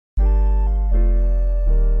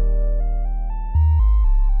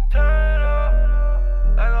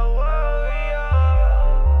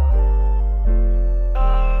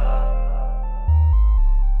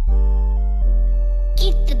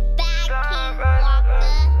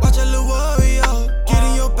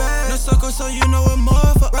you know what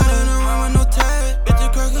more for. Riding around with no tag. If the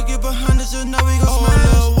girl could get behind us, you know we gon'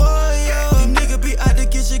 smash. Lil Warrior, these niggas be out to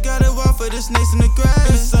get you, gotta walk for the snakes in the grass.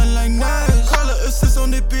 In the sun like Nash. Call her assist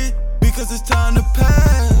on the beat, because it's time to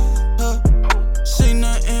pass. She ain't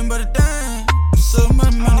nothing but a dime, so my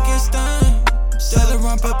money get stained. Sell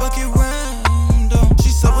around per bucket random. She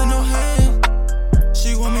suck with no hand,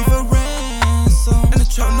 she want me for ransom. In the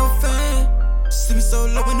trap, no fan, see me so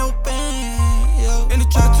low with no band, yo. In the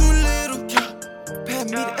trap, too little, yeah. Pat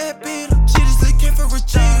me the app beater, she just came for a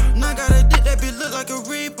cheater. Now I got a dick that bitch look like a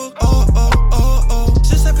reaper. Oh, oh, oh, oh.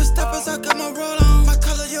 Just having steppers, I got my roll on. My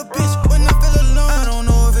color your bitch when I feel alone. I don't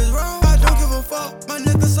know if it's wrong, I don't give a fuck. My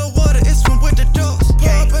nigga so water, it's from with the dogs. Pour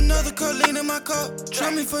up another Colleen in my cup.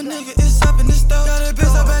 Try me for nigga, it's up in the stove. Got a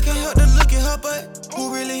bitch I back and help to look at her butt.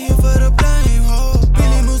 Who really here for the blame, ho?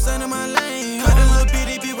 Billy Moose under my lane. Cut a little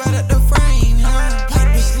bitty be right at the frame, huh?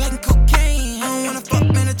 White bitch like cocaine. I don't wanna fuck,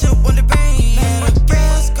 man, I just want the bang. Man, I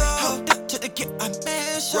gas go. Hold up till they get a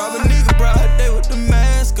mash. Rob a nigga broad day with the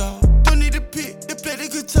mask off. Don't need a pick, they play the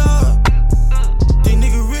guitar. These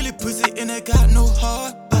niggas really pussy and they got no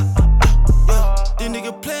heart. Yeah. These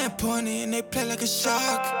niggas playing pointy and they play like a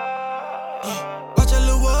shark. Yeah. Watch a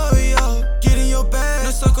Lil Warrior, get in your bag.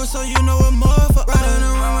 No circle, so you know what more for. Riding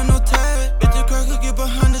around with no tag. If the girl could get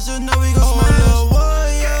behind us, you know we gon' smash. Lil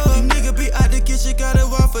Warrior, these niggas be out to get you, gotta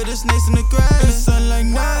walk for the snakes in the grass. In the sun like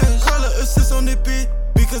Nash. Call her assist on the beat,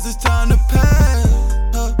 because it's time to pass.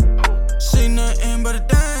 She ain't nothing but a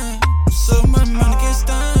dime, so my money get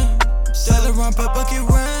stained. Sell around per bucket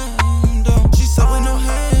random. She suck with no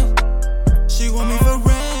hand, she want me for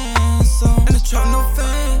ransom. In the trap, no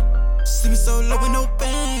fan, see me so low with no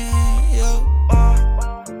band, yo.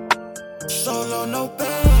 So low, no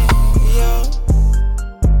band, yo.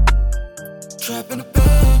 Trap in the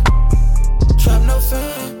band, trap no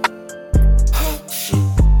fan.